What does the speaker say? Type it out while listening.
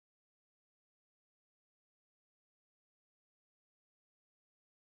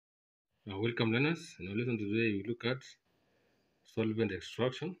Welcome learners. In our lesson today we look at solvent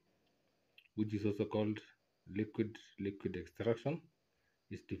extraction, which is also called liquid extraction.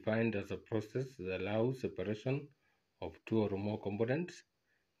 Is defined as a process that allows separation of two or more components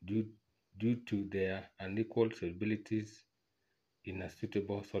due to their unequal solubilities in a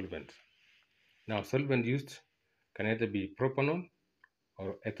suitable solvent. Now, solvent used can either be propanol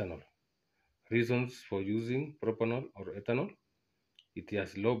or ethanol. Reasons for using propanol or ethanol: it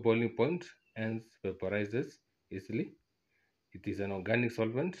has low boiling point and vaporizes easily. It is an organic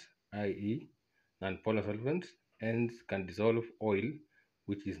solvent, i.e., nonpolar solvent, and can dissolve oil,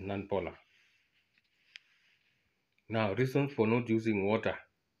 which is nonpolar. Now, reasons for not using water: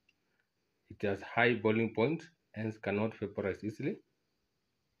 it has high boiling point and cannot vaporize easily.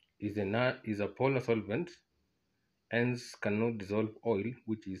 Is a polar solvent, hence cannot dissolve oil,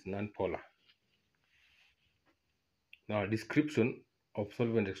 which is nonpolar. Now, description of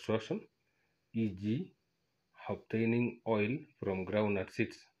solvent extraction, e.g., obtaining oil from groundnut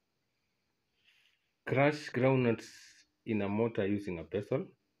seeds. Crush groundnuts in a mortar using a pestle.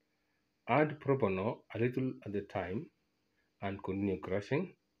 Add propanol a little at a time and continue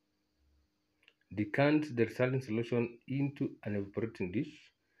crushing. Decant the resulting solution into an evaporating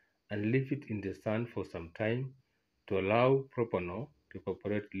dish and leave it in the sun for some time to allow propanol to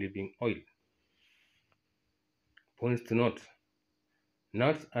evaporate, leaving oil. Points to note: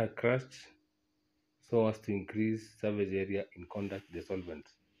 nuts are crushed so as to increase surface area in contact with the solvent.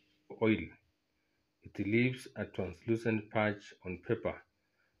 Oil: it leaves a translucent patch on paper.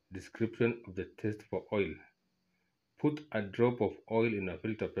 Description of the test for oil: put a drop of oil in a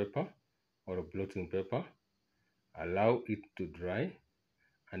filter paper or a blotting paper, allow it to dry,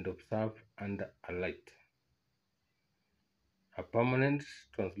 and observe under a light. A permanent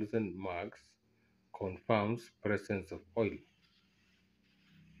translucent marks confirms presence of oil.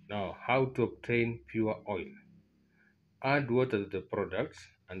 Now, how to obtain pure oil: add water to the product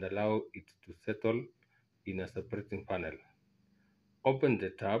and allow it to settle in a separating funnel. Open the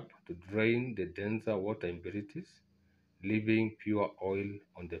tap to drain the denser water impurities, leaving pure oil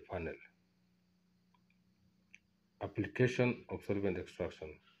on the funnel. Application of solvent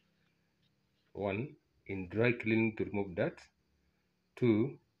extraction: 1. In dry cleaning to remove dirt.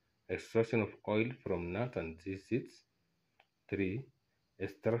 2. Extraction of oil from nut and seeds. 3.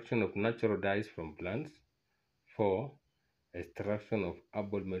 Extraction of natural dyes from plants. 4. Extraction of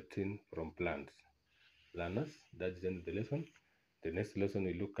herbal medicine from plants. Learners, that's the end of the lesson. The next lesson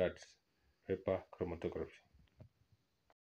we look at paper chromatography.